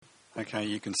Okay,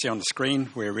 you can see on the screen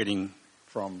we're reading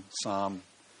from Psalm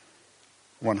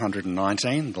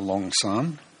 119, the long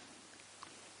psalm.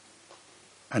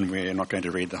 And we're not going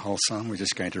to read the whole psalm, we're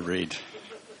just going to read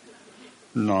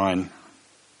 9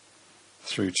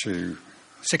 through to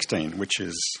 16, which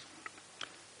is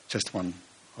just one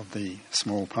of the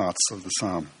small parts of the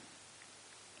psalm.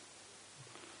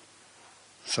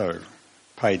 So,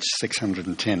 page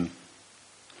 610.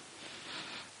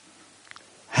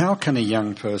 How can a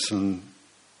young person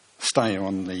stay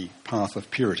on the path of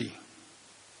purity?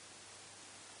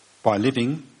 By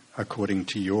living according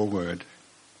to your word.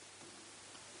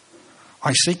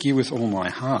 I seek you with all my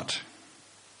heart.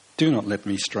 Do not let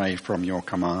me stray from your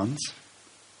commands.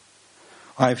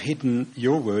 I have hidden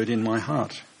your word in my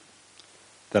heart,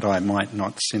 that I might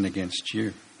not sin against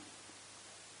you.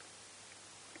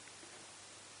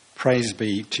 Praise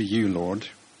be to you, Lord.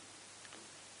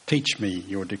 Teach me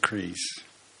your decrees.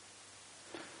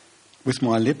 With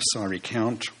my lips I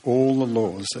recount all the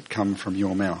laws that come from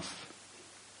your mouth.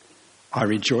 I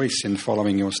rejoice in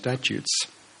following your statutes,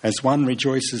 as one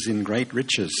rejoices in great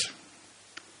riches.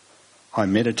 I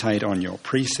meditate on your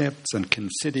precepts and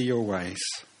consider your ways.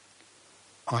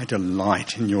 I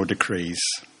delight in your decrees.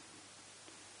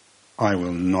 I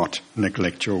will not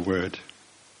neglect your word.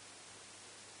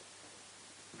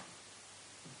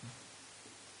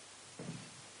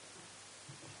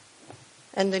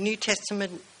 And the New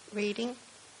Testament reading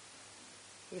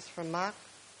is from Mark.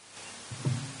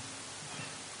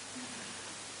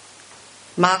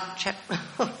 Mark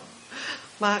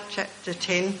chapter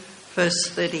 10, verse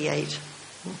 38.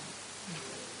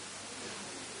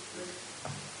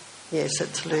 Yes,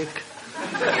 it's Luke.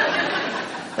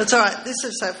 That's all right. This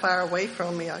is so far away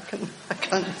from me, I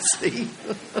can't see.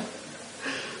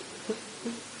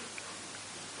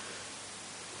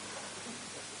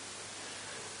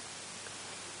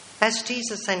 As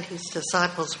Jesus and his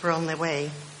disciples were on their way,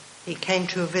 he came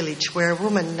to a village where a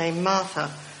woman named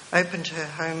Martha opened her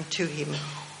home to him.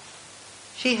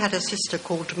 She had a sister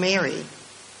called Mary,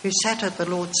 who sat at the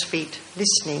Lord's feet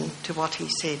listening to what he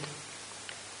said.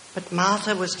 But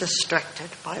Martha was distracted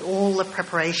by all the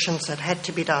preparations that had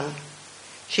to be done.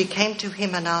 She came to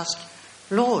him and asked,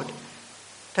 "Lord,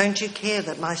 don't you care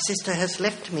that my sister has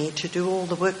left me to do all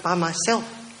the work by myself?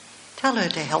 Tell her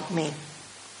to help me."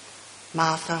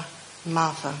 "Martha,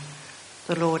 Martha,"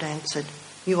 the Lord answered,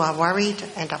 "you are worried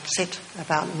and upset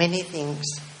about many things,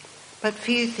 but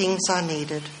few things are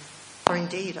needed, or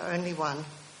indeed only one.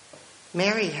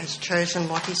 Mary has chosen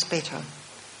what is better,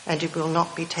 and it will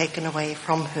not be taken away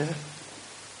from her."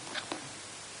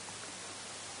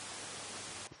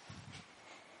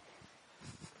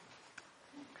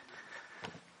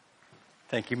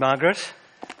 Thank you, Margaret.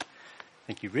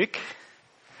 Thank you, Rick.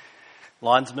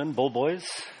 Linesmen, ball boys,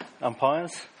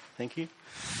 umpires, thank you.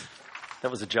 That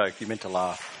was a joke, you meant to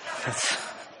laugh.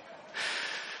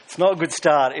 It's not a good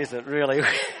start, is it, really?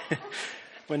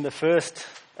 When the first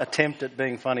attempt at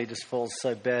being funny just falls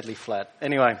so badly flat.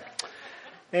 Anyway,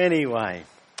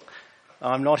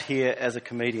 I'm not here as a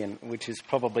comedian, which is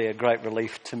probably a great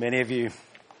relief to many of you.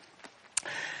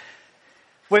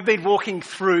 We've been walking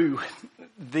through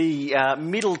the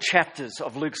middle chapters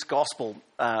of Luke's Gospel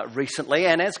recently,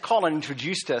 and as Colin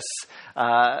introduced us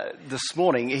this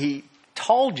morning, he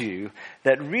told you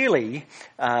that really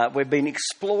we've been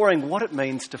exploring what it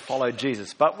means to follow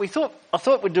Jesus. But I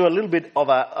thought we'd do a little bit of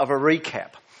a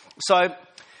recap. So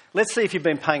let's see if you've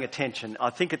been paying attention. I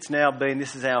think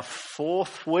this is our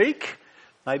 4th week,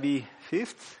 maybe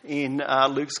 5th, in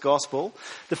Luke's Gospel.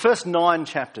 The first 9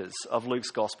 chapters of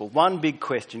Luke's Gospel. One big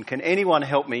question. Can anyone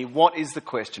help me? What is the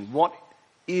question? What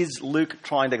is Luke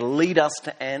trying to lead us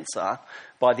to answer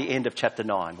by the end of chapter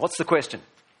 9? What's the question?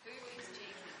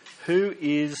 Who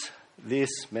is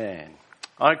this man?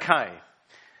 Okay,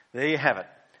 there you have it.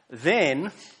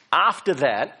 Then, after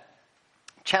that,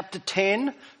 chapter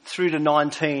 10 through to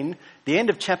 19, the end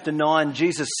of chapter 9,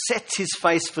 Jesus sets his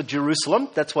face for Jerusalem.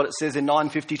 That's what it says in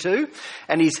 9:52.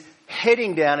 And he's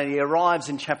heading down and he arrives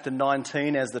in chapter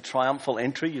 19 as the triumphal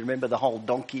entry. You remember the whole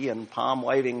donkey and palm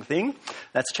waving thing?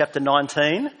 That's chapter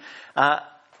 19.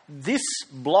 This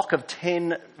block of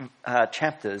 10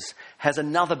 chapters has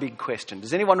another big question.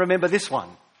 Does anyone remember this one?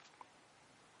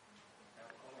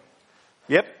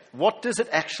 Yep. What does it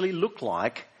actually look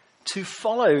like to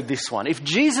follow this one? If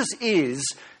Jesus is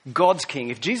God's King,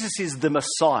 if Jesus is the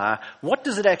Messiah, what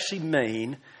does it actually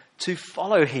mean to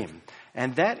follow him?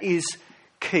 And that is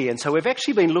key. And so we've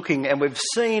actually been looking, and we've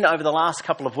seen over the last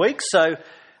couple of weeks, so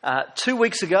 2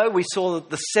 weeks ago, we saw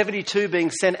the 72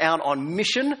 being sent out on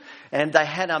mission, and they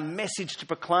had a message to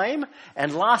proclaim.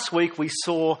 And last week, we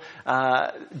saw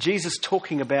Jesus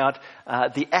talking about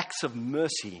the acts of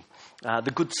mercy,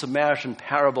 the Good Samaritan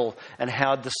parable, and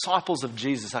how disciples of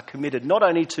Jesus are committed not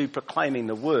only to proclaiming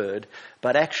the word,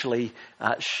 but actually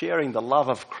sharing the love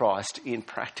of Christ in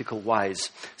practical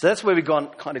ways. So that's where we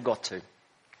kind of got to.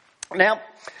 Now,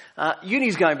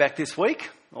 uni's going back this week,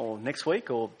 or next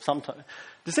week, or sometime.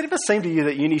 Does it ever seem to you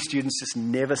that uni students just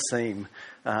never seem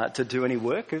to do any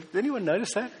work? Has anyone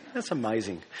noticed that? That's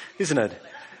amazing, isn't it?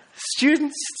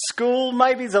 Students, school,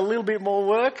 maybe there's a little bit more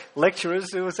work.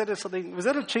 Lecturers, was that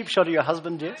a cheap shot of your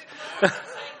husband, Jess?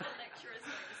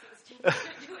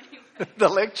 The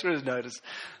lecturers notice.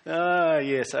 Ah,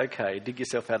 yes, okay. Dig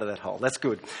yourself out of that hole. That's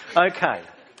good. Okay.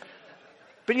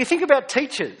 But you think about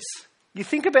teachers.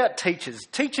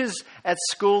 Teachers at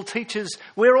school,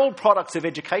 we're all products of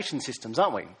education systems,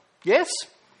 aren't we? Yes?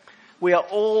 We are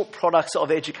all products of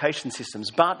education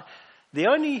systems, but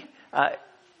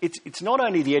it's not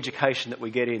only the education that we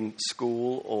get in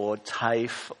school or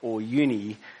TAFE or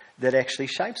uni that actually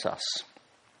shapes us.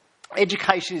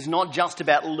 Education is not just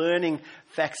about learning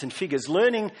facts and figures.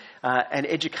 Learning and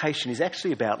education is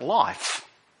actually about life.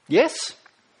 Yes?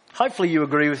 Hopefully you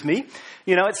agree with me.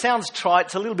 You know, it sounds trite,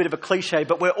 it's a little bit of a cliche,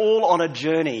 but we're all on a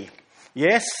journey.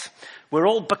 Yes? We're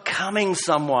all becoming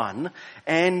someone.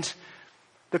 And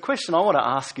the question I want to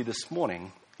ask you this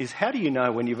morning is, how do you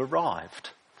know when you've arrived?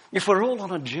 If we're all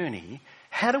on a journey,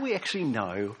 how do we actually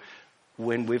know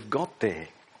when we've got there?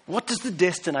 What does the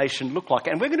destination look like?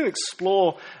 And we're going to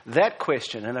explore that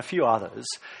question and a few others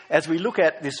as we look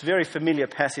at this very familiar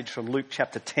passage from Luke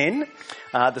chapter 10,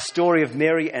 the story of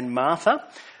Mary and Martha.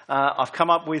 I've come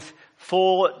up with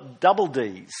 4 double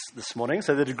Ds this morning,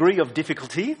 so the degree of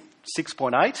difficulty,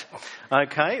 6.8.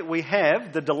 Okay, we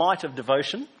have the delight of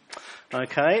devotion.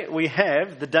 Okay, we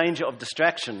have the danger of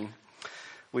distraction.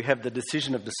 We have the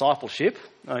decision of discipleship.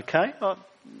 Okay,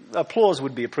 applause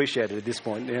would be appreciated at this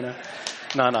point. You know,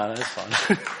 no, that's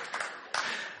fine.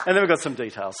 And then we've got some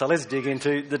details. So let's dig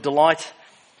into the delight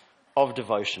of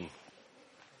devotion.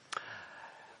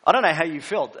 I don't know how you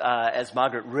felt as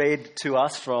Margaret read to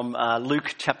us from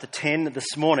Luke chapter 10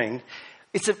 this morning.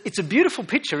 It's a beautiful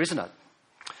picture, isn't it?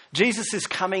 Jesus is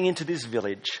coming into this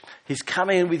village. He's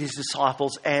coming in with his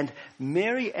disciples, and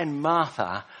Mary and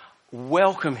Martha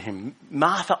welcome him.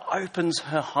 Martha opens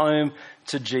her home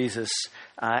to Jesus,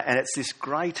 and it's this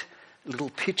great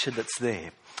little picture that's there.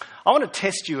 I want to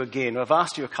test you again. I've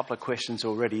asked you a couple of questions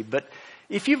already, but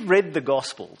if you've read the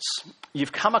Gospels,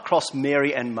 you've come across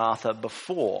Mary and Martha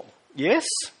before. Yes?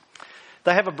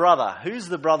 They have a brother. Who's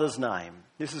the brother's name?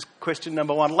 This is question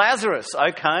number 1. Lazarus.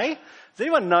 Okay. Does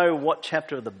anyone know what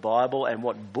chapter of the Bible and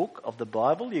what book of the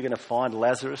Bible you're going to find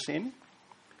Lazarus in?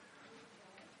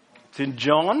 It's in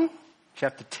John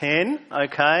chapter 10.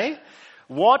 Okay.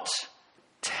 What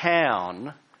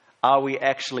town are we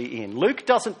actually in? Luke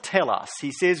doesn't tell us.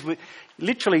 He says,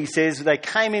 literally says they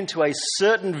came into a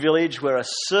certain village where a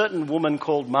certain woman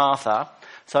called Martha,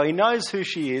 so he knows who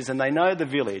she is and they know the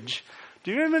village.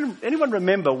 Do anyone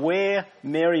remember where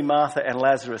Mary, Martha and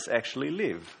Lazarus actually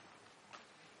live?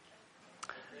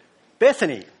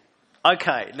 Bethany.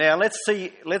 Okay, now let's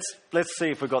see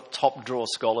if we've got top drawer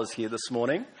scholars here this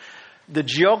morning. The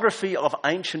geography of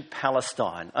ancient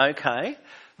Palestine. Okay.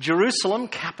 Jerusalem,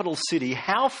 capital city.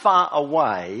 How far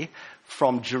away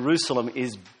from Jerusalem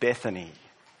is Bethany?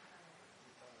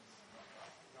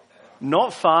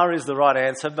 Not far is the right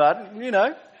answer, but,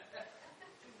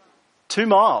 2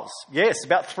 miles. Yes,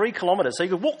 about 3 kilometres. So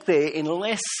you could walk there in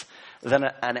less than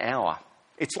an hour.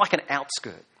 It's like an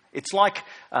outskirt. It's like,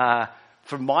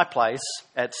 from my place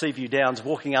at Seaview Downs,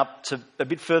 walking up to a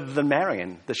bit further than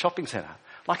Marion, the shopping centre.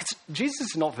 Jesus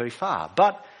is not very far,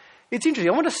 but it's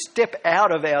interesting. I want to step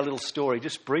out of our little story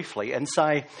just briefly and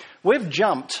say we've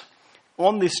jumped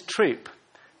on this trip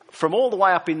from all the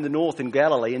way up in the north in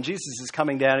Galilee, and Jesus is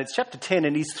coming down. It's chapter 10,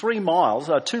 and he's 2 miles,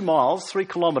 3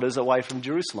 kilometres away from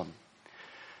Jerusalem.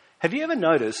 Have you ever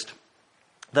noticed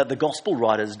that the gospel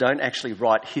writers don't actually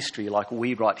write history like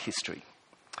we write history?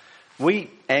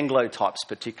 We Anglo types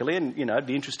particularly, and it'd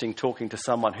be interesting talking to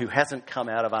someone who hasn't come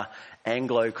out of a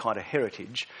Anglo kind of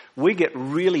heritage, we get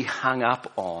really hung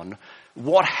up on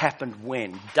what happened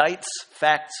when. Dates,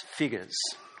 facts, figures.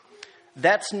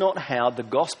 That's not how the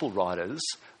gospel writers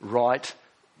write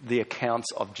the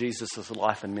accounts of Jesus'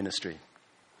 life and ministry.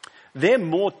 They're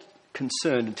more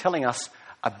concerned in telling us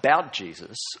about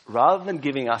Jesus rather than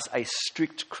giving us a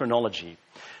strict chronology.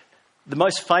 The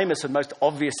most famous and most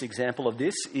obvious example of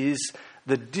this is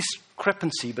the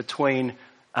discrepancy between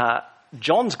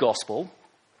John's Gospel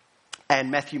and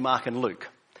Matthew, Mark and Luke.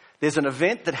 There's an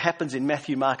event that happens in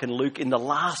Matthew, Mark and Luke in the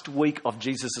last week of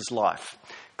Jesus' life,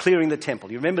 clearing the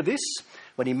temple. You remember this?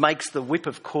 When he makes the whip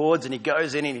of cords and he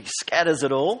goes in and he scatters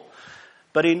it all.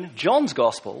 But in John's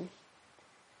Gospel,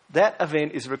 that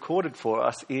event is recorded for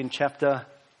us in chapter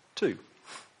 2,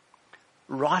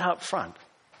 right up front.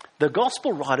 The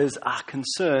Gospel writers are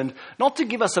concerned not to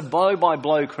give us a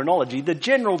blow-by-blow chronology. The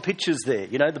general picture's there.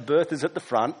 You know, the birth is at the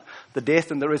front, the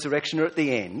death and the resurrection are at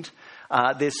the end.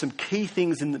 There's some key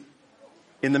things in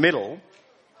the middle.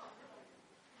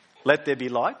 Let there be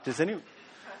light. Does anyone?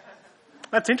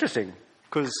 That's interesting,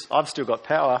 because I've still got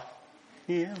power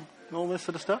here and all this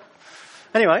sort of stuff.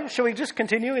 Anyway, shall we just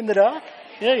continue in the dark?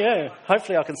 Yeah.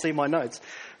 Hopefully I can see my notes.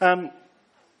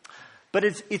 But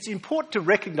it's important to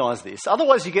recognise this.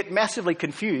 Otherwise you get massively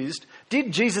confused.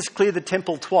 Did Jesus clear the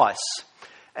temple twice?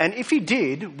 And if he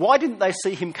did, why didn't they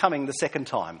see him coming the second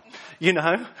time? You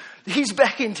know, he's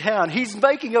back in town. He's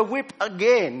making a whip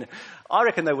again. I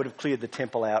reckon they would have cleared the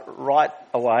temple out right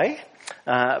away.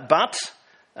 But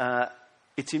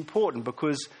it's important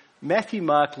because Matthew,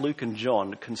 Mark, Luke and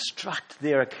John construct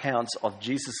their accounts of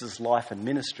Jesus' life and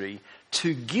ministry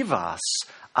to give us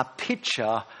a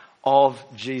picture of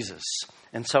Jesus.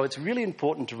 And so it's really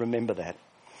important to remember that.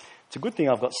 It's a good thing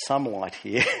I've got some light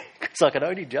here because I can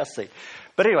only just see.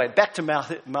 But anyway, back to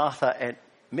Martha and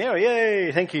Mary.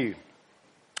 Yay, thank you.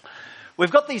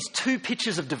 We've got these two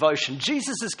pictures of devotion.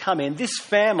 Jesus has come in, this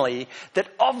family that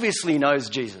obviously knows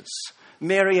Jesus.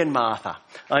 Mary and Martha.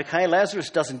 Okay, Lazarus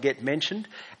doesn't get mentioned,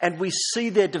 and we see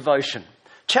their devotion.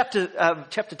 Chapter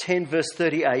 10, verse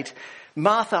 38,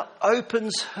 Martha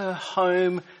opens her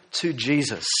home to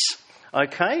Jesus.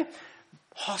 Okay?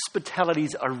 Hospitality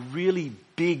is a really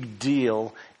big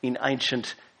deal in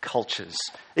ancient cultures,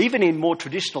 even in more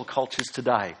traditional cultures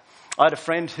today. I had a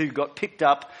friend who got picked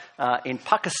up in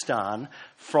Pakistan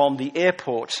from the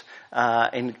airport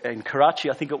in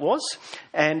Karachi, I think it was,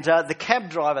 and the cab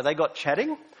driver, they got chatting,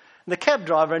 and the cab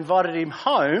driver invited him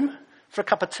home for a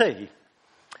cup of tea,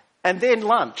 and then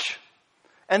lunch,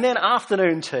 and then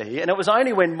afternoon tea, and it was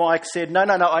only when Mike said, no,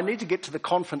 I need to get to the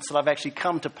conference that I've actually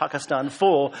come to Pakistan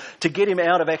for, to get him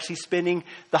out of actually spending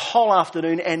the whole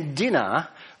afternoon and dinner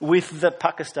with the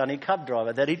Pakistani cab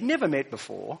driver that he'd never met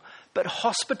before. But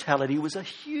hospitality was a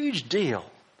huge deal.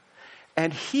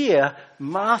 And here,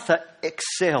 Martha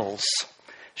excels.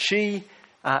 She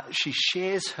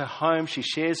shares her home, she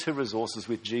shares her resources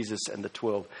with Jesus and the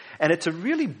 12. And it's a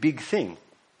really big thing.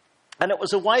 And it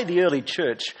was a way the early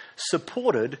church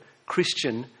supported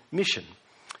Christian mission.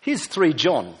 Here's 3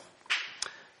 John.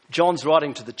 John's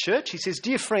writing to the church. He says,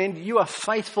 "Dear friend, you are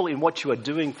faithful in what you are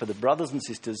doing for the brothers and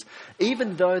sisters,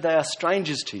 even though they are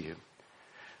strangers to you.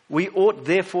 We ought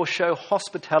therefore show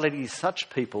hospitality to such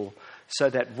people so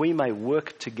that we may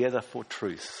work together for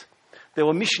truth." There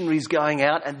were missionaries going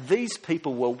out, and these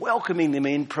people were welcoming them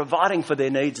in, providing for their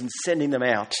needs and sending them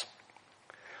out.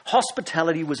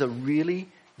 Hospitality was a really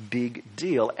big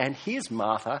deal. And here's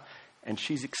Martha, and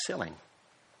she's excelling.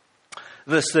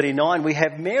 Verse 39, we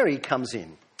have Mary comes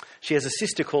in. She has a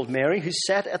sister called Mary who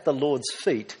sat at the Lord's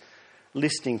feet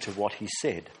listening to what he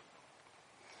said.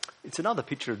 It's another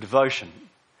picture of devotion.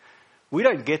 We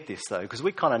don't get this, though, because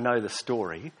we kind of know the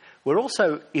story. We're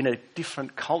also in a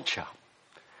different culture.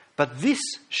 But this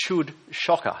should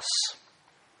shock us.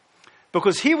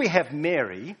 Because here we have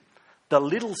Mary, the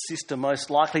little sister most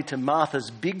likely to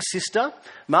Martha's big sister.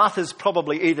 Martha's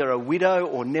probably either a widow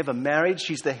or never married.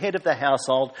 She's the head of the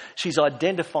household. She's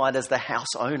identified as the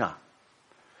house owner.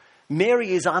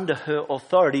 Mary is under her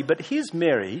authority, but here's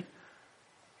Mary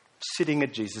sitting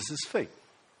at Jesus' feet,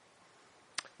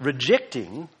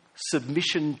 rejecting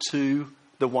submission to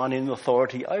the one in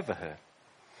authority over her,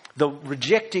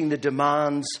 rejecting the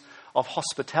demands of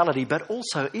hospitality, but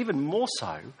also, even more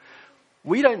so,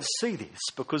 we don't see this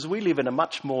because we live in a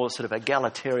much more sort of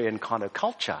egalitarian kind of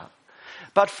culture.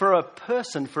 But for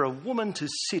a woman to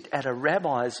sit at a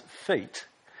rabbi's feet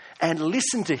and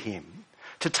listen to him,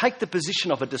 to take the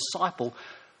position of a disciple,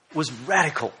 was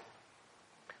radical.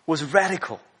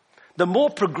 The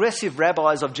more progressive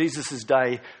rabbis of Jesus'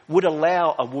 day would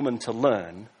allow a woman to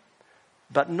learn,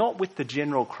 but not with the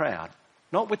general crowd,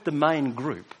 not with the main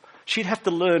group. She'd have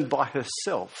to learn by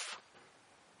herself.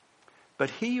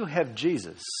 But here you have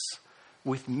Jesus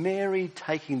with Mary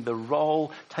taking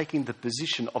the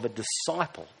position of a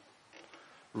disciple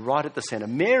right at the centre.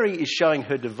 Mary is showing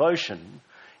her devotion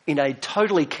in a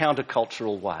totally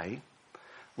countercultural way,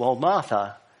 while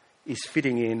Martha is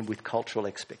fitting in with cultural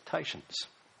expectations.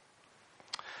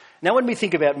 Now, when we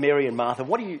think about Mary and Martha,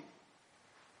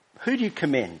 who do you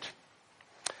commend?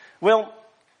 Well,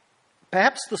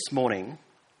 perhaps this morning,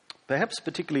 perhaps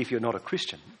particularly if you're not a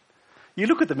Christian, you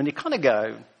look at them and you kind of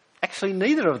go, actually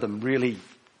neither of them really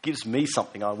gives me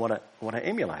something I want to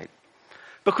emulate.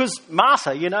 Because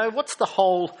Martha, what's the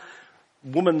whole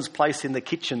woman's place in the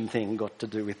kitchen thing got to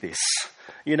do with this?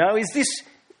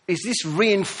 Is this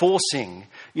reinforcing,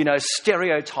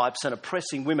 stereotypes and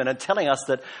oppressing women and telling us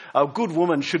that a good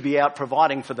woman should be out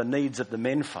providing for the needs of the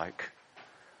menfolk?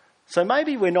 So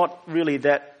maybe we're not really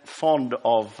that fond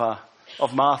of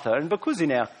Martha, and because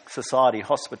in our society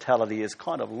hospitality has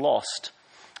kind of lost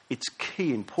its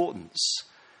key importance,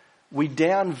 we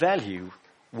downvalue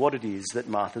what it is that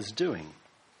Martha's doing.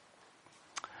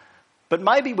 But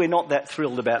maybe we're not that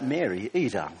thrilled about Mary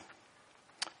either,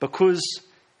 because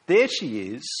there she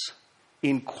is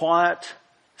in quiet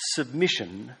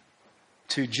submission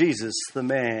to Jesus, the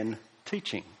man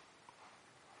teaching.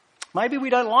 Maybe we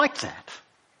don't like that.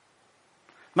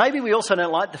 Maybe we also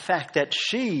don't like the fact that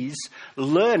she's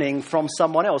learning from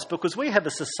someone else, because we have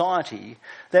a society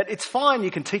that it's fine,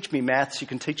 you can teach me maths, you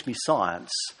can teach me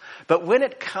science, but when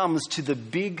it comes to the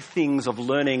big things of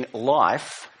learning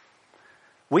life,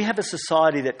 we have a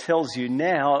society that tells you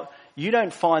now you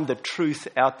don't find the truth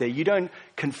out there. You don't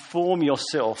conform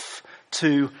yourself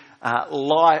to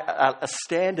a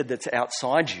standard that's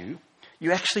outside you.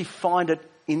 You actually find it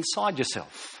inside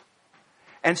yourself.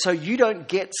 And so you don't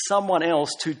get someone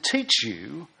else to teach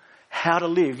you how to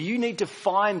live. You need to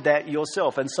find that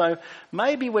yourself. And so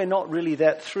maybe we're not really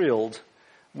that thrilled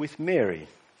with Mary.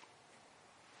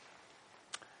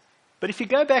 But if you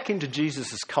go back into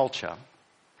Jesus' culture,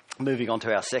 moving on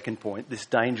to our second point, this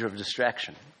danger of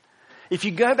distraction. If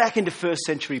you go back into first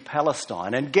century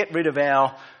Palestine and get rid of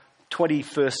our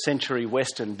 21st century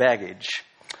Western baggage,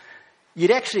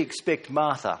 you'd actually expect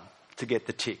Martha to get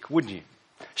the tick, wouldn't you?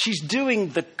 She's doing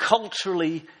the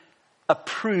culturally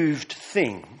approved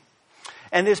thing.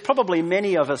 And there's probably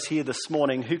many of us here this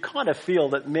morning who kind of feel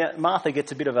that Martha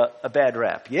gets a bit of a bad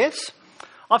rap. Yes?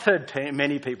 I've heard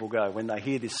many people go when they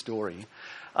hear this story,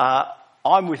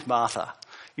 I'm with Martha.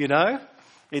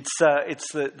 It's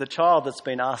the child that's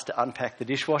been asked to unpack the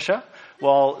dishwasher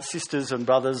while sisters and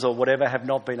brothers or whatever have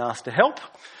not been asked to help.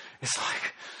 It's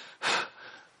like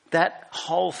that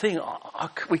whole thing.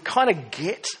 We kind of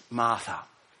get Martha.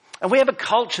 And we have a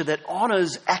culture that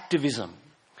honours activism,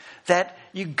 that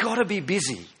you've got to be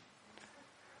busy.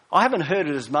 I haven't heard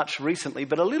it as much recently,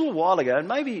 but a little while ago, and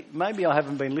maybe I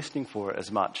haven't been listening for it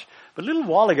as much, but a little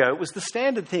while ago it was the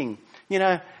standard thing.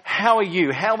 How are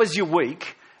you? How was your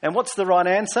week? And what's the right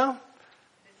answer?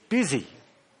 Busy.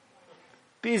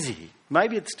 Busy.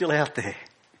 Maybe it's still out there.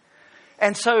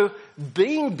 And so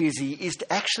being busy is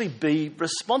to actually be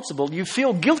responsible. You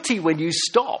feel guilty when you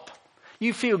stop.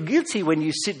 You feel guilty when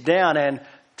you sit down and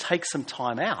take some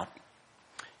time out.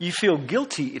 You feel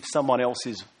guilty if someone else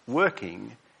is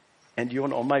working and you're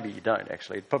not, or maybe you don't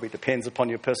actually. It probably depends upon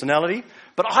your personality.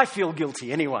 But I feel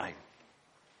guilty anyway.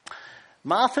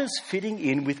 Martha's fitting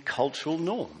in with cultural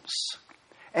norms.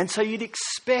 And so you'd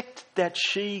expect that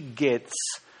she gets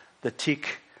the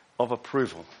tick of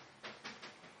approval.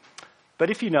 But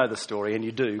if you know the story, and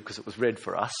you do because it was read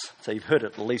for us, so you've heard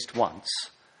it at least once,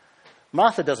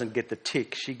 Martha doesn't get the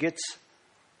tick, she gets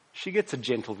a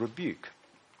gentle rebuke.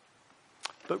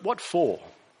 But what for?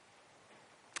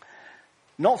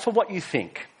 Not for what you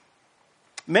think.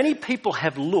 Many people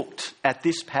have looked at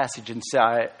this passage and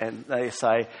they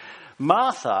say,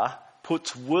 Martha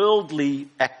puts worldly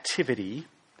activity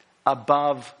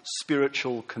above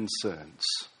spiritual concerns.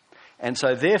 And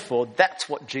so therefore, that's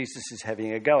what Jesus is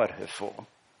having a go at her for.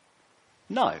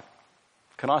 No.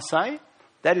 Can I say?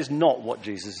 That is not what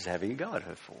Jesus is having a go at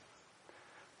her for.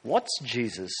 What's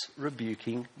Jesus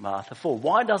rebuking Martha for?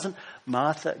 Why doesn't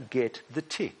Martha get the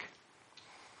tick?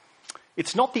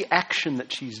 It's not the action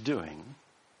that she's doing,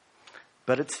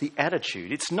 but it's the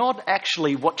attitude. It's not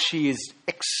actually what she is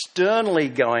externally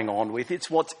going on with,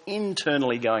 it's what's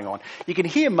internally going on. You can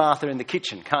hear Martha in the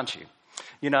kitchen, can't you?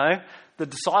 The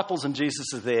disciples and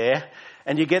Jesus are there,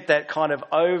 and you get that kind of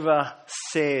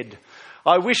over-said,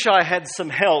 I wish I had some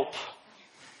help.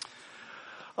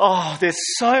 Oh, there's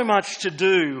so much to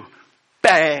do.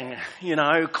 Bang,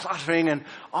 cluttering and,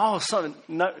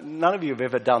 none of you have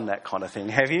ever done that kind of thing,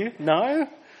 have you? No?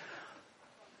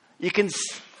 You can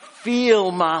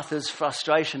feel Martha's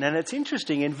frustration, and it's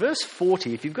interesting, in verse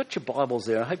 40, if you've got your Bibles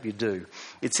there, I hope you do,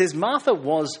 it says Martha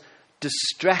was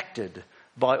distracted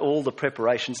by all the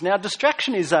preparations. Now,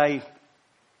 distraction it's a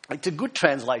good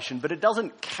translation, but it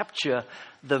doesn't capture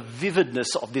the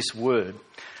vividness of this word.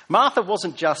 Martha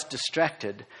wasn't just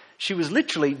distracted, she was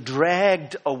literally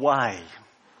dragged away.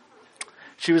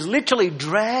 She was literally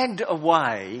dragged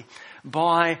away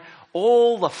by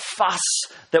all the fuss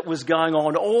that was going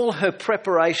on, all her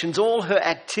preparations, all her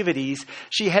activities,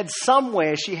 she had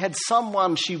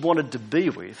someone she wanted to be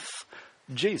with,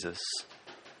 Jesus.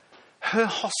 Her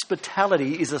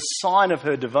hospitality is a sign of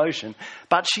her devotion,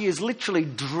 but she is literally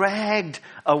dragged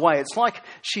away. It's like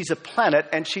she's a planet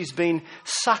and she's been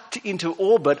sucked into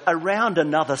orbit around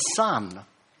another sun.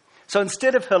 So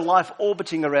instead of her life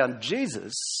orbiting around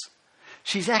Jesus,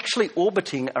 she's actually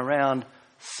orbiting around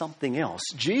something else.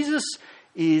 Jesus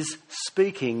is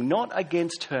speaking not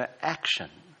against her action,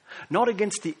 not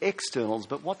against the externals,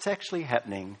 but what's actually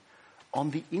happening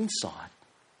on the inside.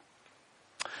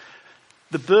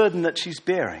 The burden that she's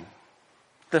bearing,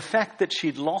 the fact that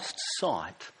she'd lost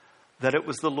sight that it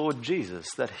was the Lord Jesus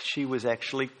that she was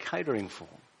actually catering for.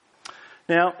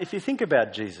 Now, if you think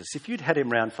about Jesus, if you'd had him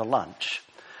round for lunch,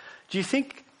 do you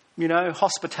think,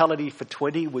 hospitality for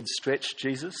 20 would stretch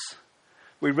Jesus?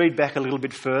 We read back a little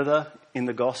bit further in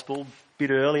the gospel, a bit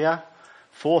earlier,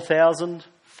 4,000,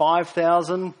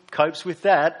 5,000, copes with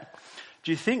that.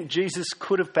 Do you think Jesus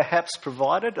could have perhaps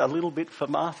provided a little bit for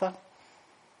Martha?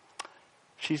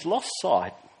 She's lost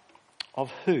sight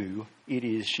of who it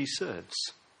is she serves.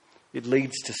 It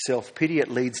leads to self-pity, it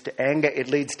leads to anger, it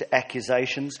leads to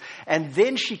accusations. And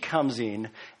then she comes in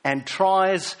and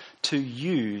tries to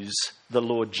use the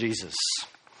Lord Jesus.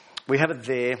 We have it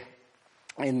there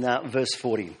in verse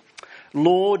 40.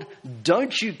 Lord,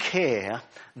 don't you care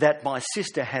that my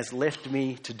sister has left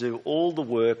me to do all the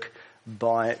work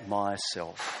by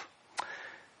myself?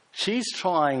 She's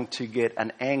trying to get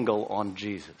an angle on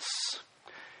Jesus.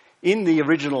 In the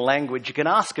original language, you can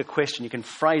ask a question, you can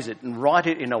phrase it and write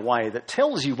it in a way that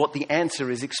tells you what the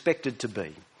answer is expected to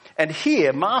be. And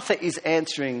here, Martha is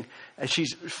answering,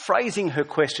 she's phrasing her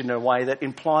question in a way that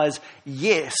implies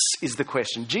yes is the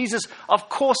question. Jesus, of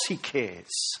course he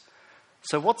cares.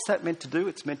 So what's that meant to do?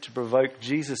 It's meant to provoke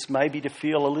Jesus maybe to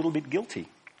feel a little bit guilty.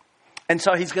 And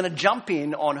so he's going to jump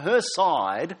in on her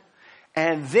side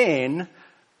and then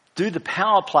do the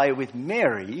power play with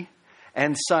Mary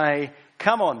and say,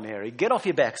 come on, Mary, get off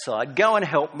your backside, go and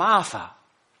help Martha.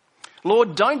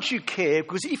 Lord, don't you care?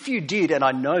 Because if you did, and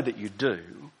I know that you do,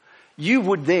 you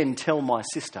would then tell my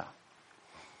sister.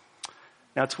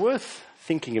 Now, it's worth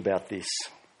thinking about this.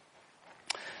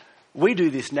 We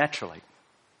do this naturally.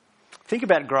 Think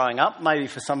about growing up. Maybe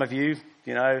for some of you,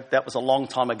 that was a long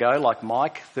time ago, like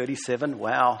Mike, 37.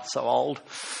 Wow, so old.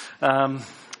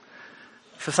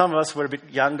 For some of us, we're a bit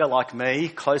younger, like me,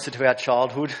 closer to our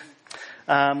childhood.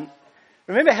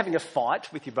 Remember having a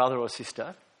fight with your brother or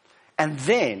sister, and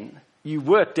then you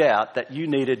worked out that you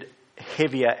needed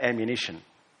heavier ammunition.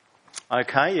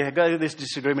 Okay, you go to this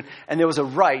disagreement, and there was a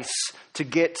race to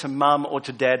get to mum or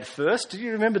to dad first. Do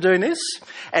you remember doing this?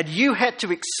 And you had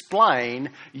to explain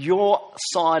your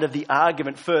side of the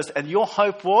argument first, and your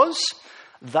hope was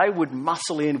they would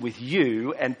muscle in with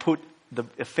you and put the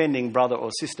offending brother or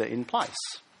sister in place.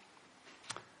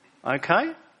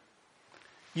 Okay?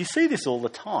 You see this all the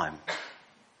time.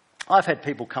 I've had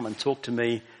people come and talk to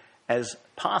me as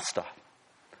pastor,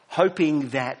 hoping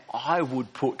that I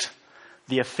would put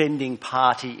the offending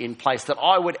party in place, that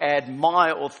I would add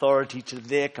my authority to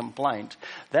their complaint.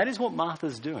 That is what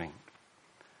Martha's doing.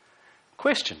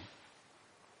 Question: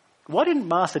 why didn't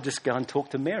Martha just go and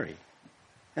talk to Mary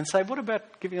and say, what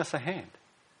about giving us a hand?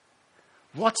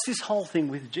 What's this whole thing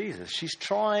with Jesus? She's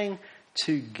trying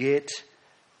to get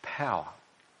power.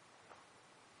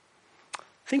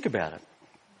 Think about it.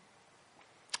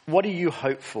 What do you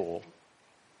hope for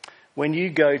when you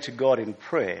go to God in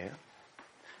prayer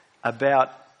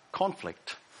about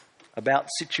conflict, about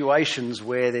situations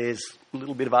where there's a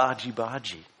little bit of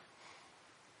argy-bargy?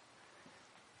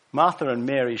 Martha and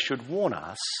Mary should warn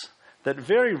us that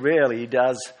very rarely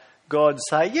does God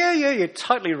say, yeah, you're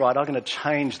totally right, I'm going to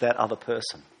change that other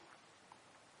person.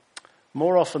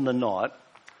 More often than not,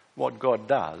 what God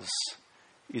does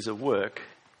is a work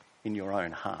in your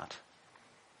own heart.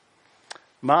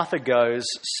 Martha goes,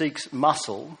 seeks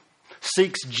muscle,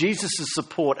 seeks Jesus'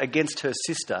 support against her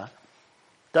sister.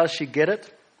 Does she get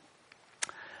it?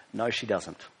 No, she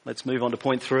doesn't. Let's move on to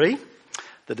point 3,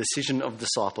 the decision of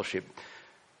discipleship.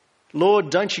 Lord,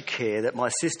 don't you care that my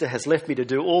sister has left me to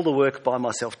do all the work by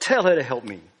myself? Tell her to help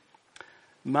me.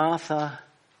 Martha,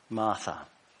 Martha.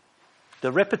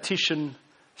 The repetition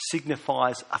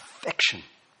signifies affection.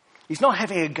 He's not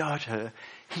having a go at her.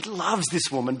 He loves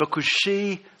this woman because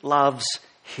she loves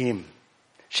him.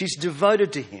 She's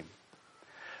devoted to him.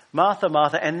 Martha,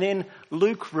 Martha. And then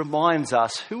Luke reminds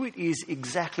us who it is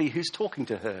exactly who's talking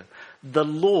to her. The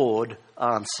Lord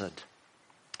answered.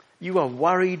 You are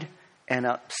worried and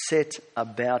upset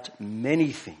about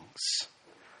many things,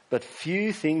 but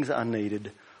few things are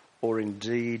needed, or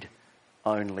indeed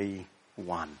only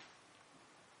one.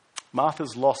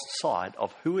 Martha's lost sight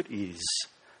of who it is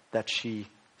that she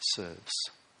serves.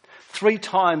 3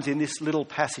 times in this little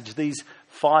passage, these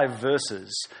 5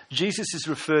 verses, Jesus is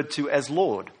referred to as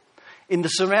Lord. In the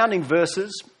surrounding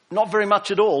verses, not very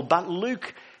much at all, but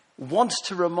Luke wants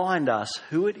to remind us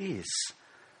who it is.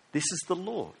 This is the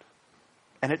Lord.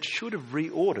 And it should have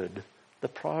reordered the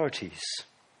priorities.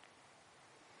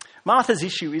 Martha's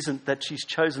issue isn't that she's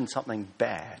chosen something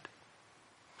bad.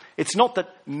 It's not that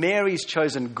Mary's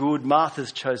chosen good,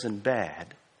 Martha's chosen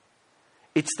bad.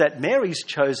 It's that Mary's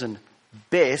chosen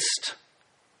best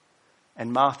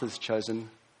and Martha's chosen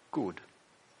good.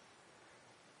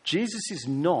 Jesus is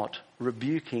not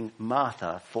rebuking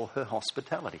Martha for her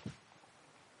hospitality.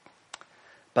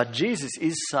 But Jesus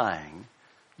is saying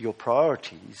your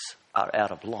priorities are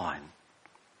out of line.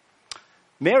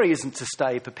 Mary isn't to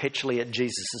stay perpetually at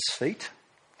Jesus' feet.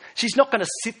 She's not going to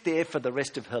sit there for the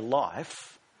rest of her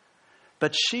life.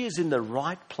 But she is in the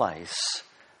right place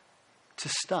to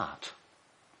start.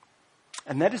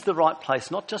 And that is the right place,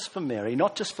 not just for Mary,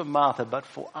 not just for Martha, but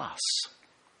for us.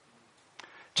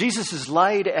 Jesus has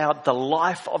laid out the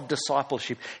life of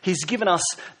discipleship. He's given us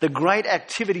the great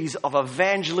activities of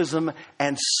evangelism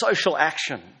and social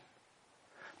action.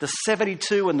 The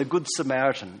 72 and the Good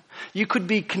Samaritan. You could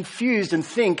be confused and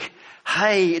think,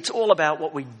 hey, it's all about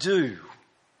what we do.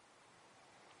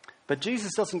 But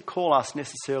Jesus doesn't call us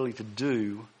necessarily to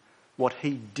do what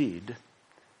he did.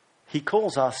 He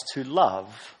calls us to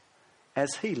love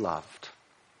as he loved.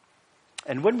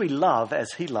 And when we love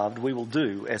as he loved, we will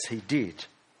do as he did.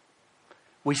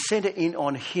 We centre in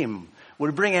on him. We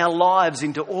bring our lives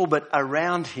into orbit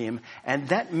around him. And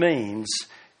that means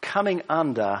coming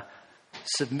under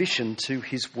submission to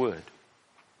his word.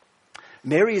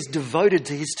 Mary is devoted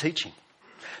to his teaching.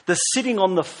 The sitting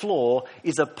on the floor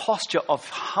is a posture of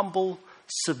humble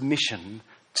submission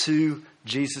to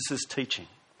Jesus' teaching.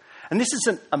 And this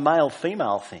isn't a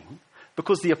male-female thing,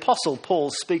 because the Apostle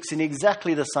Paul speaks in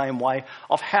exactly the same way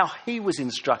of how he was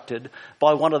instructed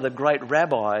by one of the great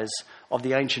rabbis of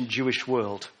the ancient Jewish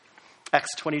world.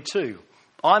 Acts 22.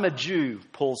 I'm a Jew,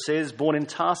 Paul says, born in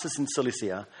Tarsus in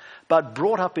Cilicia, but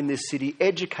brought up in this city,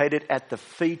 educated at the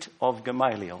feet of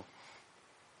Gamaliel.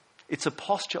 It's a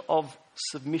posture of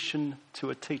submission to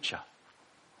a teacher.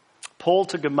 Paul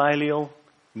to Gamaliel,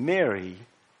 Mary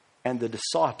and the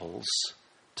disciples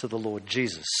to the Lord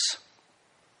Jesus.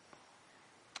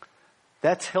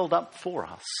 That's held up for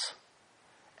us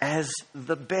as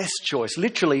the best choice.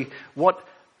 Literally, what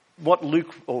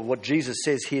Luke or what Jesus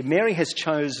says here, Mary has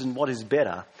chosen what is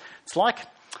better. It's like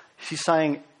she's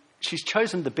saying she's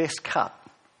chosen the best cut.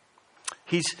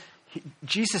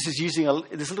 Jesus is using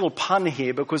this little pun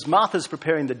here because Martha's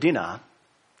preparing the dinner,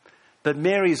 but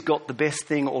Mary's got the best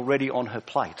thing already on her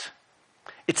plate.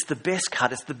 It's the best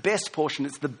cut, it's the best portion,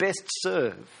 it's the best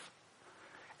serve.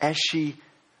 As she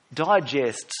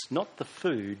digests not the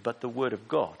food, but the word of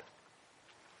God.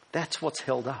 That's what's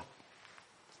held up.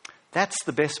 That's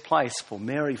the best place for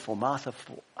Mary, for Martha,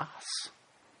 for us.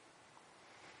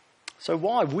 So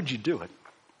why would you do it?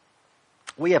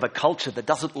 We have a culture that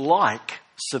doesn't like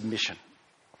submission,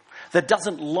 that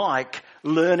doesn't like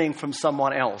learning from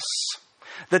someone else,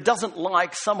 that doesn't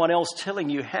like someone else telling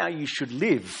you how you should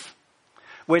live.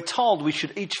 We're told we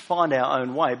should each find our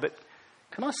own way, but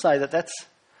can I say that that's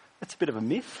a bit of a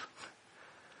myth?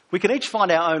 We can each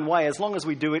find our own way as long as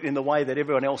we do it in the way that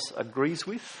everyone else agrees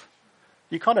with.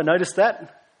 You kind of notice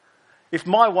that? If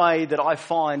my way that I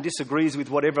find disagrees with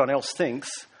what everyone else thinks,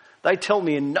 they tell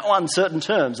me in no uncertain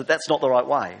terms that that's not the right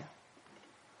way.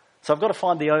 So I've got to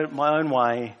find my own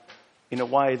way in a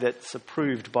way that's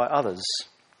approved by others.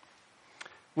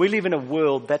 We live in a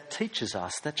world that teaches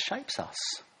us, that shapes us.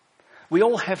 We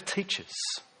all have teachers.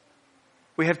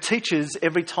 We have teachers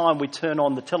every time we turn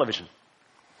on the television.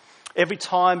 Every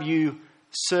time you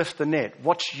surf the net,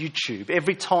 watch YouTube.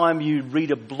 Every time you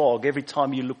read a blog, every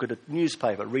time you look at a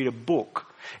newspaper, read a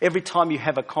book. Every time you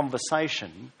have a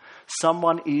conversation,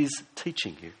 someone is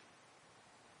teaching you.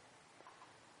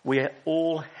 We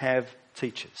all have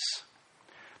teachers.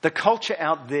 The culture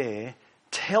out there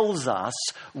tells us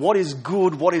what is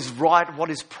good, what is right, what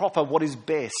is proper, what is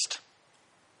best.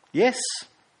 Yes?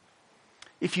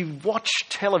 If you watch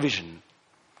television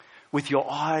with your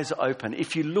eyes open,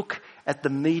 if you look at the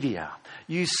media,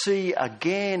 you see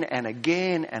again and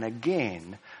again and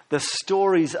again the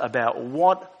stories about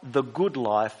what the good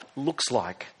life looks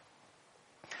like.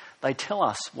 They tell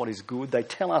us what is good, they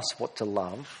tell us what to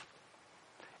love,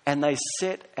 and they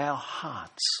set our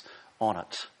hearts on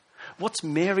it. What's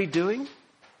Mary doing?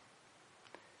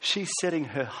 She's setting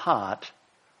her heart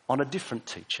on a different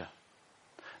teacher.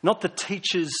 not the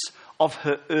teachers of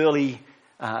her early,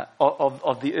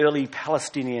 of the early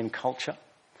Palestinian culture,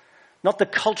 not the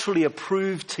culturally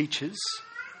approved teachers,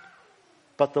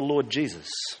 but the Lord Jesus.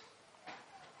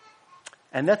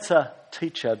 And that's a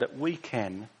teacher that we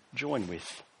can join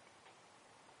with.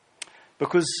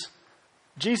 Because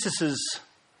Jesus'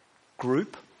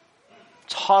 group,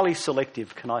 it's highly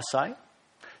selective, can I say?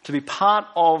 To be part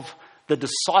of the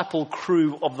disciple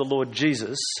crew of the Lord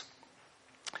Jesus,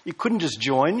 you couldn't just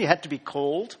join, you had to be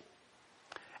called.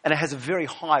 And it has a very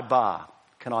high bar,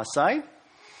 can I say?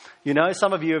 You know,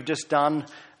 some of you have just done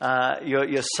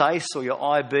your SACE or your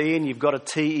IB and you've got a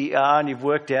TER and you've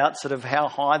worked out sort of how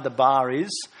high the bar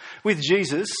is. With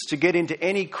Jesus, to get into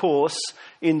any course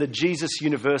in the Jesus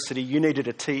University, you needed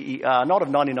a TER, not of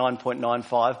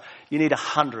 99.95, you need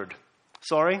 100.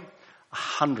 Sorry,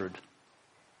 100.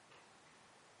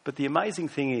 But the amazing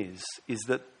thing is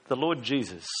that the Lord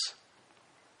Jesus,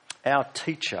 our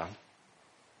teacher,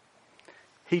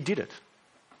 he did it.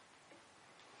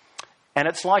 And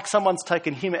it's like someone's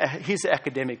taken his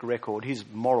academic record, his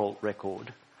moral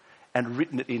record, and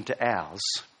written it into ours,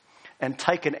 and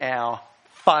taken our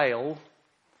fail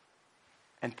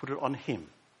and put it on him.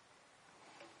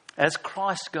 As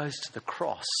Christ goes to the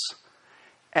cross,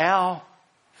 our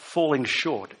falling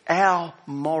short, our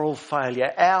moral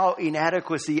failure, our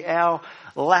inadequacy, our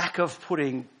lack of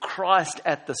putting Christ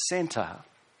at the centre,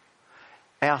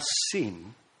 our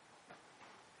sin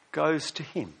goes to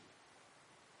him.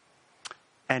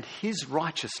 And his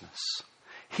righteousness,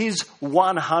 his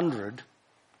 100,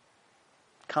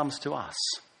 comes to us.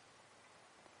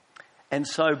 And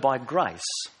so by grace,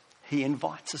 he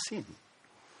invites us in.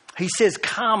 He says,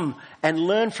 come and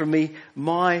learn from me.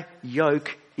 My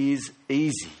yoke is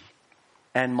easy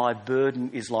and my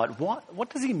burden is light. What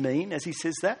does he mean as he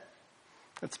says that?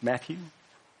 That's Matthew.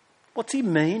 What's he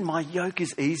mean? My yoke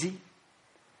is easy.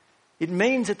 It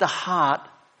means at the heart,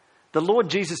 the Lord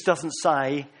Jesus doesn't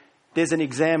say, there's an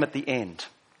exam at the end.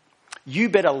 You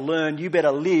better learn, you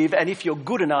better live, and if you're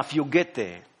good enough, you'll get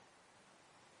there.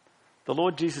 The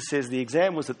Lord Jesus says, the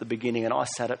exam was at the beginning and I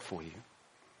sat it for you.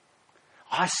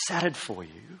 I sat it for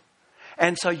you.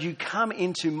 And so you come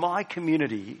into my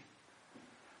community,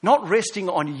 not resting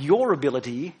on your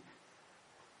ability,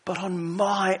 but on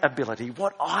my ability,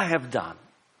 what I have done.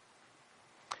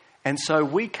 And so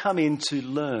we come in to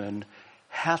learn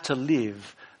how to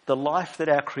live the life that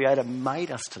our Creator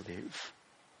made us to live.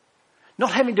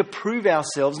 Not having to prove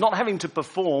ourselves, not having to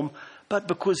perform, but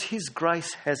because his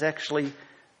grace has actually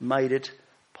made it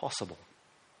possible.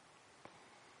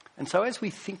 And so as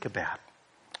we think about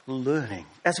learning,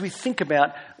 as we think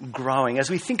about growing, as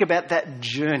we think about that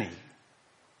journey,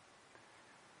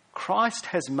 Christ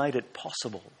has made it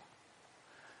possible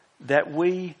that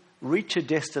we reach a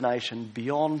destination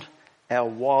beyond our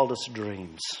wildest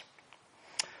dreams.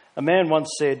 A man once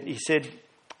said,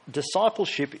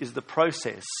 discipleship is the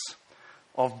process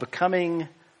of becoming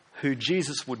who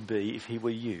Jesus would be if he were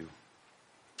you.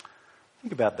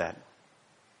 Think about that.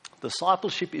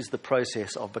 Discipleship is the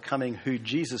process of becoming who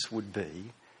Jesus would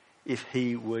be if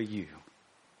he were you.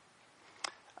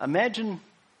 Imagine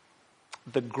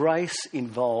the grace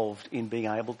involved in being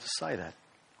able to say that.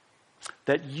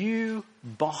 That you,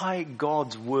 by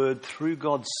God's word, through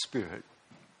God's Spirit,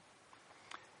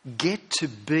 get to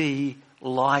be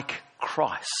like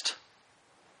Christ.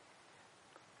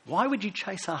 Why would you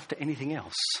chase after anything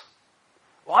else?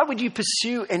 Why would you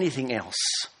pursue anything else?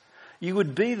 You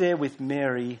would be there with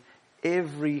Mary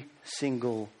every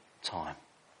single time.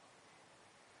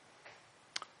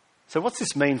 So what's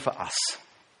this mean for us?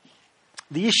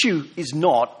 The issue is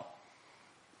not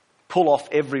pull off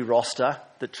every roster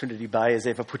that Trinity Bay has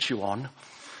ever put you on.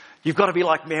 You've got to be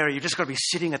like Mary. You've just got to be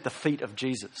sitting at the feet of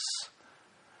Jesus.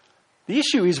 The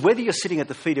issue is whether you're sitting at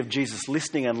the feet of Jesus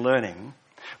listening and learning,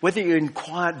 whether you're in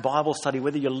quiet Bible study,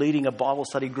 whether you're leading a Bible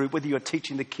study group, whether you're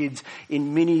teaching the kids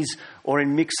in minis or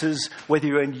in mixes, whether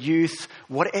you're in youth,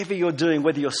 whatever you're doing,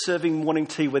 whether you're serving morning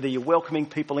tea, whether you're welcoming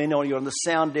people in or you're on the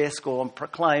sound desk or on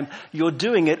Proclaim, you're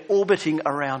doing it orbiting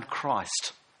around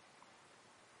Christ.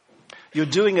 You're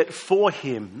doing it for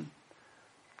him,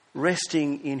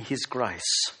 resting in his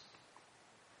grace.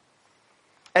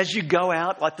 As you go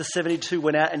out, like the 72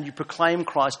 went out and you proclaim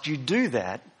Christ, you do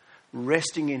that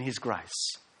resting in his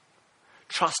grace,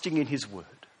 trusting in his word.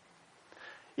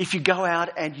 If you go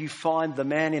out and you find the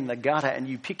man in the gutter and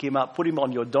you pick him up, put him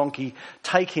on your donkey,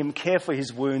 take him, care for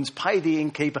his wounds, pay the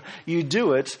innkeeper, you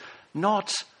do it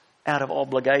not out of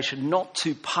obligation, not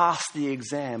to pass the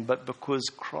exam, but because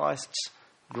Christ's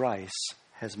grace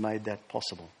has made that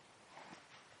possible.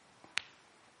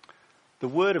 The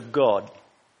word of God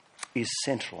is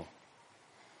central.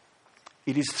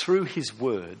 It is through his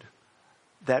word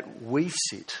that we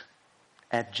sit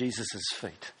at Jesus'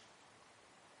 feet.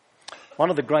 One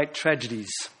of the great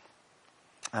tragedies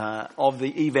of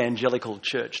the evangelical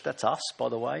church, that's us, by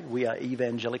the way. We are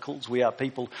evangelicals. We are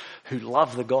people who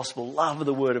love the gospel, love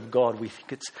the word of God. We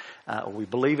think it's, or we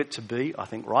believe it to be, I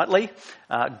think rightly,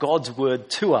 God's word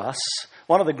to us.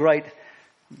 One of the great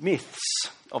myths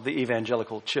of the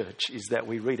evangelical church is that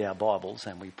we read our Bibles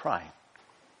and we pray.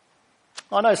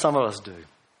 I know some of us do.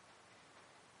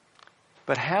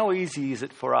 But how easy is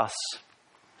it for us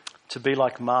to be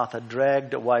like Martha,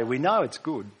 dragged away? We know it's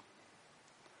good.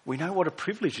 We know what a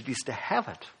privilege it is to have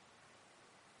it.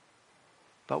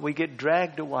 But we get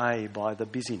dragged away by the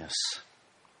busyness,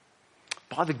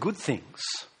 by the good things.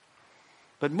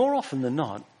 But more often than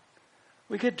not,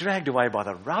 we get dragged away by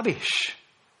the rubbish.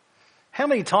 How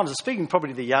many times, I'm speaking probably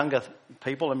to the younger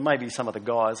people and maybe some of the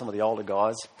guys, some of the older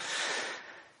guys,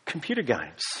 computer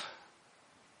games.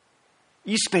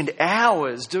 You spend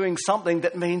hours doing something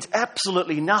that means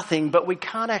absolutely nothing, but we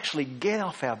can't actually get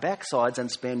off our backsides and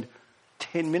spend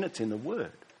 10 minutes in the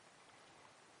Word.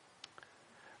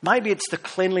 Maybe it's the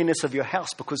cleanliness of your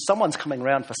house because someone's coming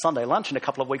around for Sunday lunch in a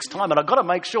couple of weeks' time and I've got to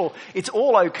make sure it's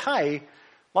all okay.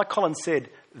 Like Colin said,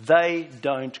 they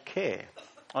don't care.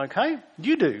 Okay?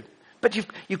 You do. But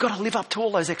you've got to live up to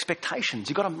all those expectations.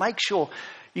 You've got to make sure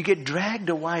you get dragged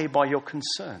away by your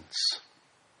concerns.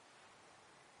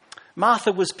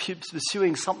 Martha was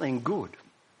pursuing something good.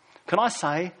 Can I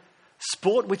say,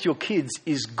 sport with your kids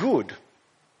is good.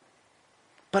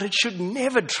 But it should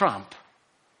never trump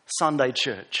Sunday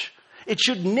church. It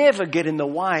should never get in the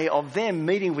way of them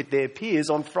meeting with their peers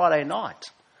on Friday night.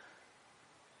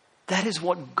 That is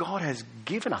what God has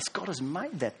given us. God has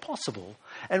made that possible.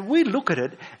 And we look at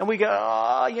it and we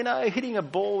go, hitting a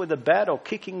ball with a bat or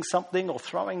kicking something or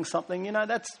throwing something,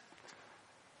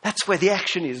 that's where the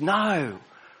action is. No.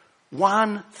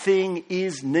 One thing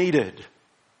is needed.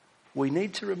 We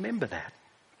need to remember that.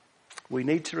 We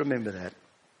need to remember that.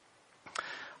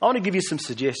 I want to give you some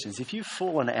suggestions. If you've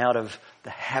fallen out of the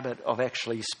habit of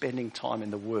actually spending time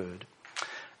in the Word,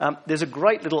 there's a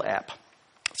great little app.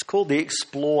 It's called the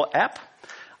Explore app.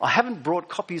 I haven't brought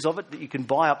copies of it that you can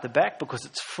buy up the back because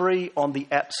it's free on the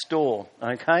App Store,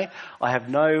 okay? I have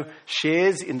no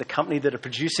shares in the company that are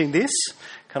producing this,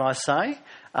 can I say?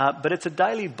 But it's a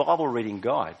daily Bible reading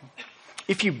guide.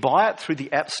 If you buy it through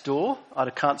the App Store, I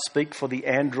can't speak for the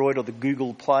Android or the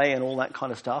Google Play and all that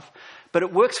kind of stuff, but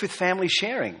it works with family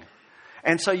sharing.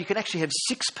 And so you can actually have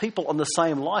 6 people on the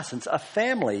same license. A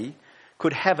family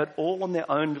could have it all on their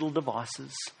own little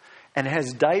devices. And it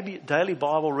has daily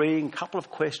Bible reading, a couple of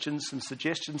questions, some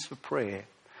suggestions for prayer.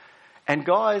 And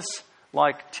guys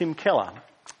like Tim Keller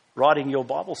writing your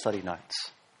Bible study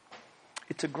notes.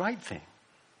 It's a great thing.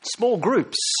 Small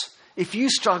groups. If you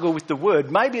struggle with the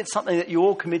Word, maybe it's something that you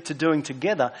all commit to doing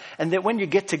together, and that when you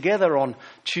get together on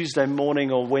Tuesday morning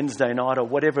or Wednesday night or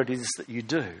whatever it is that you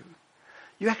do,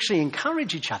 you actually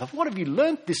encourage each other. What have you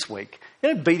learnt this week?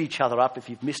 You don't beat each other up if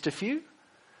you've missed a few.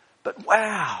 But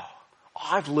wow,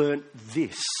 I've learnt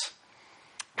this.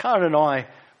 Karen and I,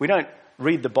 we don't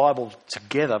read the Bible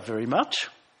together very much,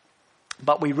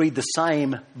 but we read the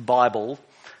same Bible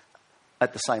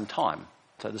at the same time.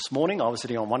 So this morning I was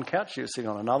sitting on one couch, she was sitting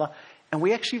on another, and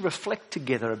we actually reflect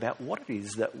together about what it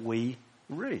is that we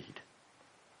read.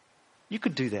 You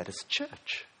could do that as a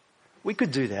church. We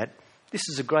could do that. This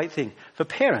is a great thing. For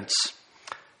parents,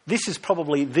 this is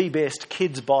probably the best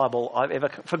kids' Bible I've ever...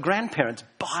 For grandparents,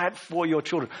 buy it for your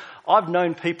children. I've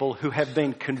known people who have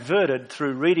been converted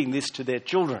through reading this to their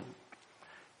children.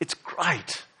 It's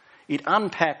great. It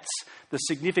unpacks the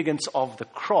significance of the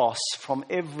cross from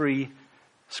every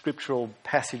scriptural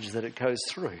passage that it goes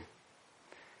through.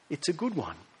 It's a good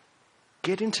one.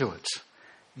 Get into it.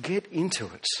 Get into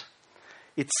it.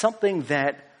 It's something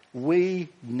that we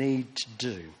need to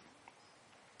do.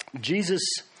 Jesus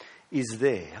is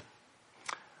there.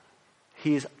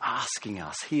 He is asking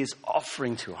us, he is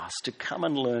offering to us to come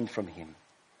and learn from him.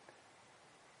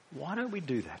 Why don't we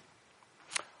do that?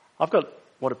 I've got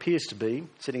what appears to be,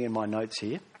 sitting in my notes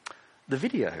here, the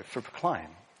video for Proclaim.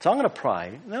 So I'm going to pray,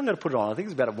 and then I'm going to put it on. I think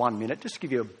it's about 1 minute, just to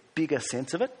give you a bigger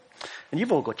sense of it. And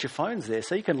you've all got your phones there,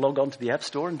 so you can log on to the App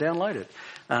Store and download it.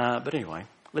 But anyway,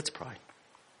 let's pray.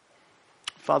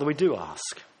 Father, we do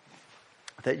ask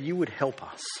that you would help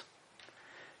us.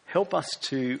 Help us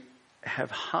to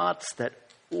have hearts that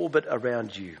orbit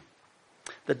around you,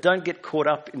 that don't get caught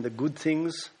up in the good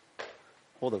things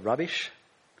or the rubbish,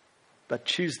 but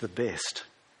choose the best.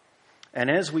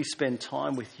 And as we spend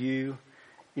time with you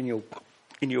in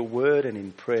your word and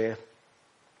in prayer,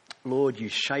 Lord, you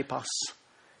shape us,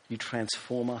 you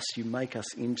transform us, you make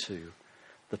us into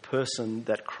the person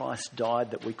that Christ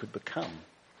died that we could become.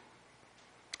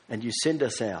 And you send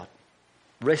us out,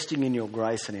 resting in your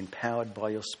grace and empowered by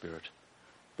your Spirit,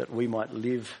 that we might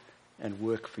live and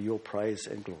work for your praise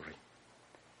and glory.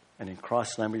 And in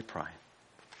Christ's name we pray.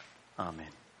 Amen.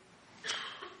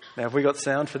 Now, have we got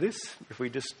sound for this? If we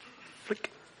just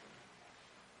flick.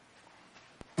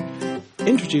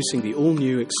 Introducing the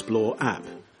all-new Explore app,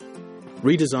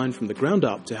 redesigned from the ground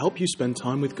up to help you spend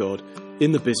time with God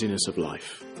in the busyness of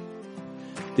life.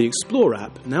 The Explore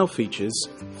app now features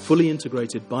fully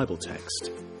integrated Bible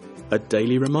text, a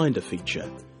daily reminder feature,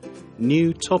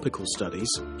 new topical studies,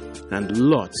 and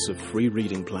lots of free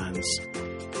reading plans.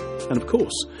 And of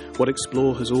course, what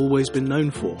Explore has always been known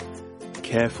for,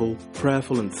 careful,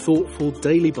 prayerful and thoughtful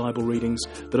daily Bible readings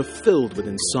that are filled with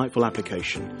insightful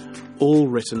application, all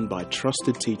written by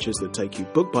trusted teachers that take you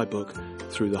book by book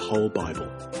through the whole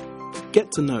Bible.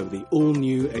 Get to know the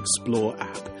all-new Explore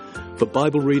app for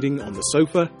Bible reading on the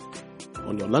sofa,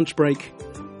 on your lunch break,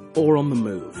 or on the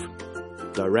move,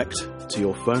 direct to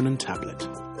your phone and tablet.